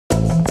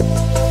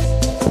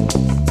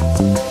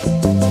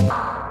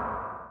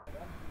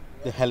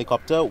The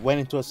helicopter went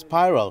into a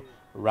spiral,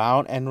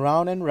 round and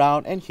round and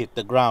round, and hit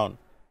the ground.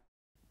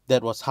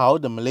 That was how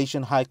the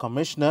Malaysian High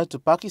Commissioner to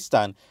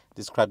Pakistan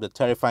described the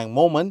terrifying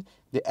moment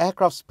the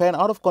aircraft spun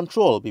out of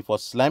control before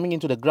slamming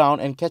into the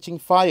ground and catching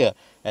fire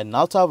at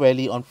Nalta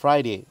Valley on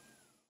Friday.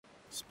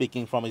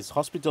 Speaking from his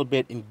hospital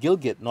bed in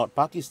Gilgit, North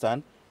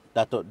Pakistan,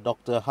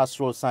 Dr.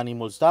 Hasrul Sani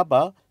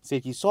Muzdaba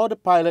said he saw the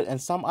pilot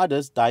and some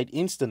others died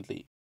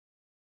instantly.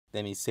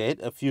 Then he said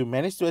a few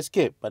managed to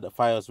escape, but the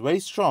fire was very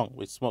strong,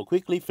 with smoke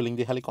quickly filling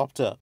the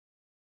helicopter.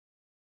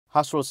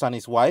 Hasrul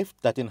Sani's wife,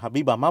 Datin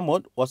Habibah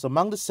Mahmud, was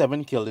among the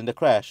 7 killed in the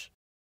crash.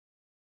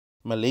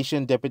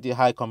 Malaysian Deputy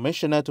High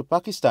Commissioner to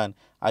Pakistan,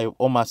 Ayub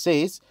Omar,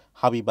 says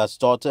Habibah's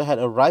daughter had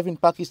arrived in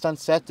Pakistan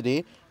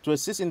Saturday to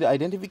assist in the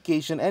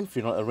identification and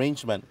funeral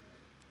arrangement.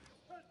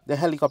 The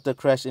helicopter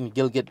crash in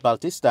Gilgit,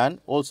 Baltistan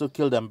also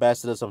killed the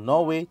ambassadors of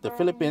Norway, the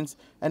Philippines,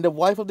 and the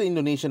wife of the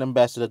Indonesian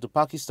ambassador to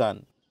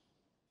Pakistan.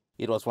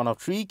 It was one of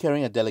 3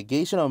 carrying a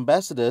delegation of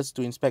ambassadors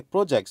to inspect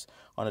projects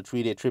on a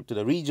 3-day trip to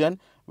the region,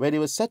 where they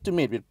were set to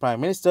meet with Prime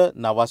Minister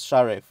Nawaz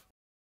Sharif.